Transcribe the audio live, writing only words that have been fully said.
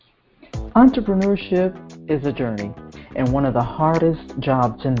Entrepreneurship is a journey and one of the hardest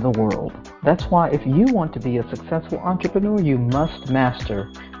jobs in the world. That's why if you want to be a successful entrepreneur, you must master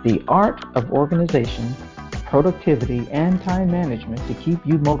the art of organization, productivity, and time management to keep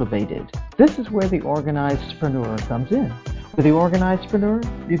you motivated. This is where the organizedpreneur comes in. With the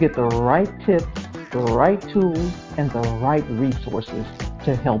organizedpreneur, you get the right tips, the right tools, and the right resources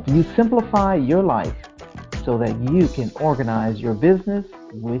to help you simplify your life so that you can organize your business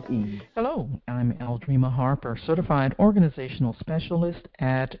with ease. Hello, I'm Eldrima Harper, Certified Organizational Specialist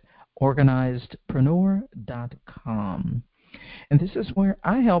at organizedpreneur.com. And this is where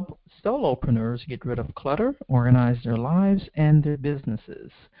I help solopreneurs get rid of clutter, organize their lives and their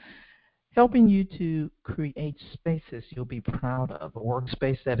businesses, helping you to create spaces you'll be proud of, a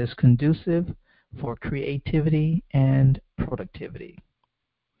workspace that is conducive for creativity and productivity.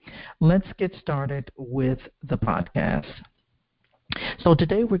 Let's get started with the podcast. So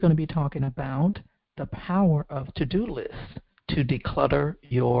today we're going to be talking about the power of to-do lists to declutter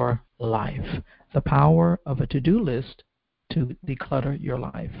your life. The power of a to-do list to declutter your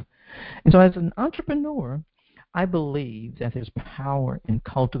life. And so as an entrepreneur, I believe that there's power in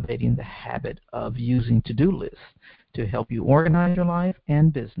cultivating the habit of using to-do lists to help you organize your life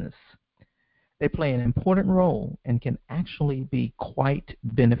and business. They play an important role and can actually be quite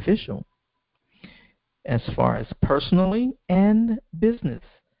beneficial as far as personally and business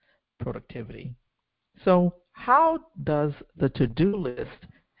productivity. So how does the to-do list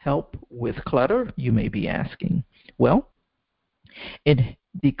help with clutter, you may be asking? Well, it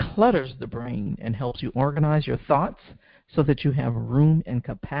declutters the brain and helps you organize your thoughts so that you have room and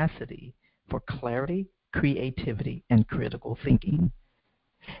capacity for clarity, creativity, and critical thinking.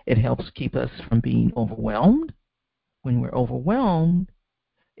 It helps keep us from being overwhelmed. When we're overwhelmed,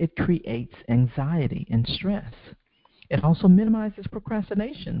 it creates anxiety and stress. It also minimizes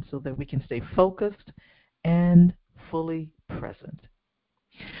procrastination so that we can stay focused and fully present.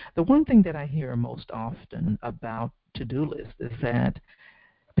 The one thing that I hear most often about to-do lists is that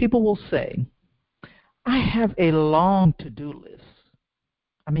people will say, I have a long to-do list.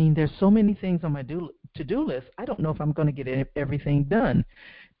 I mean, there's so many things on my to-do list, I don't know if I'm going to get everything done.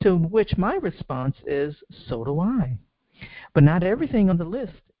 To which my response is, so do I. But not everything on the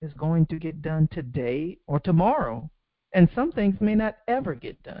list is going to get done today or tomorrow, and some things may not ever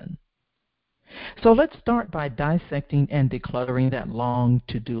get done. So let's start by dissecting and decluttering that long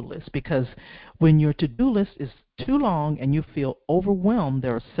to-do list, because when your to-do list is too long and you feel overwhelmed,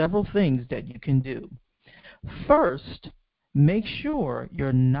 there are several things that you can do. First, make sure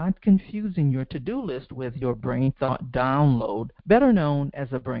you're not confusing your to-do list with your brain thought download, better known as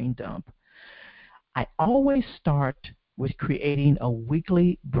a brain dump. I always start with creating a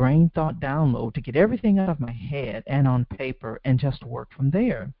weekly brain thought download to get everything out of my head and on paper and just work from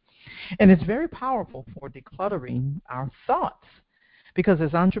there. And it's very powerful for decluttering our thoughts because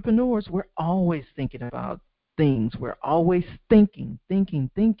as entrepreneurs, we're always thinking about things. We're always thinking.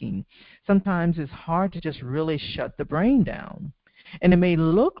 Sometimes it's hard to just really shut the brain down. And it may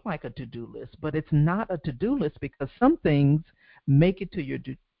look like a to-do list, but it's not a to-do list because some things make it to your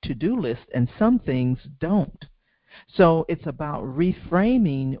to-do list and some things don't. So it's about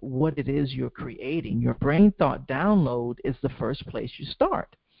reframing what it is you're creating. Your brain thought download is the first place you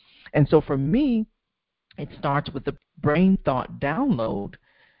start. And so for me, it starts with the brain thought download.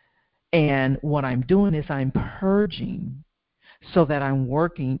 And what I'm doing is I'm purging so that I'm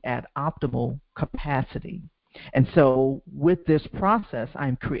working at optimal capacity. And so with this process,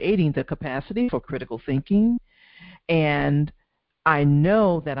 I'm creating the capacity for critical thinking, and I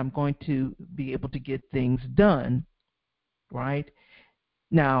know that I'm going to be able to get things done, right?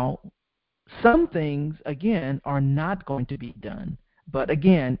 Now, some things, again, are not going to be done. But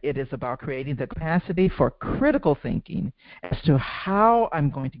again, it is about creating the capacity for critical thinking as to how I'm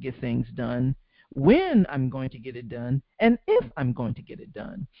going to get things done, when I'm going to get it done, and if I'm going to get it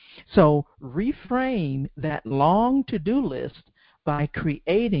done. So reframe that long to-do list by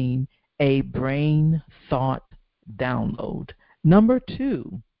creating a brain thought download. Number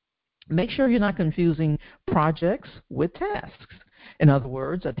 2, make sure you're not confusing projects with tasks. In other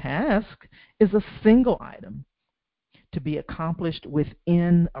words, a task is a single item to be accomplished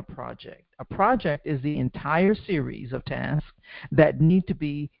within a project. A project is the entire series of tasks that need to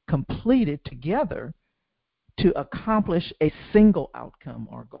be completed together to accomplish a single outcome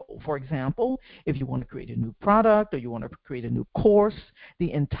or goal. For example, if you want to create a new product or you want to create a new course,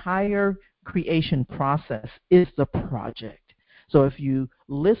 the entire creation process is the project. So if you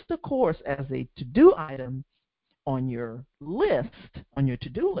list the course as a to-do item on your list, on your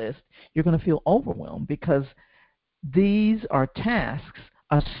to-do list, you're going to feel overwhelmed because these are tasks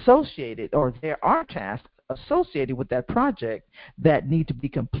associated, or there are tasks associated with that project that need to be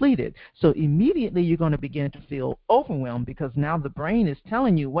completed. So immediately you're going to begin to feel overwhelmed because now the brain is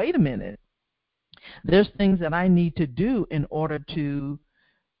telling you, wait a minute, there's things that I need to do in order to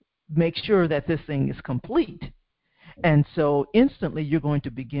make sure that this thing is complete. And so instantly you're going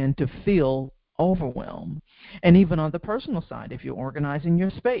to begin to feel overwhelmed. And even on the personal side, if you're organizing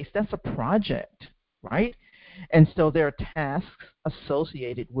your space, that's a project, right? And so there are tasks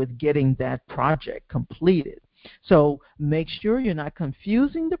associated with getting that project completed. So make sure you're not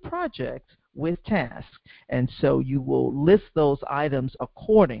confusing the projects with tasks. And so you will list those items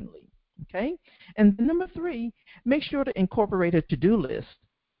accordingly. Okay? And number 3, make sure to incorporate a to-do list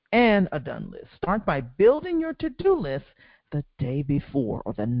and a done list. Start by building your to-do list the day before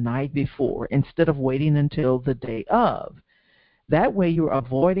or the night before instead of waiting until the day of. That way you're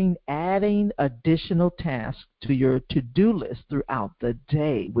avoiding adding additional tasks to your to-do list throughout the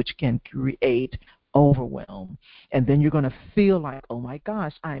day, which can create overwhelm. And then you're going to feel like, oh my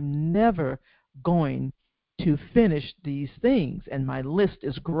gosh, I'm never going to finish these things, and my list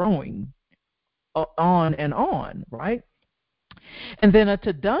is growing on, right? And then a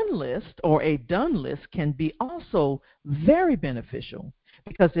to-done list or a done list can be also very beneficial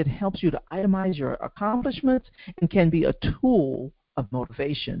because it helps you to itemize your accomplishments and can be a tool of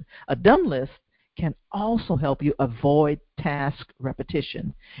motivation. A done list can also help you avoid task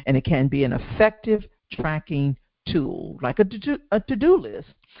repetition, and it can be an effective tracking tool like a to-do list.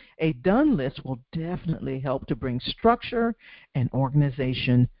 A done list will definitely help to bring structure and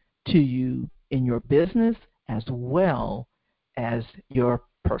organization to you in your business as well as your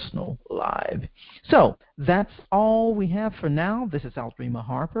personal life. So that's all we have for now. This is Aldrima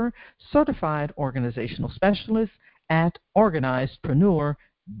Harper, Certified Organizational Specialist at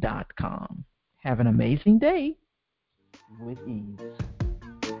organizedpreneur.com. Have an amazing day with ease.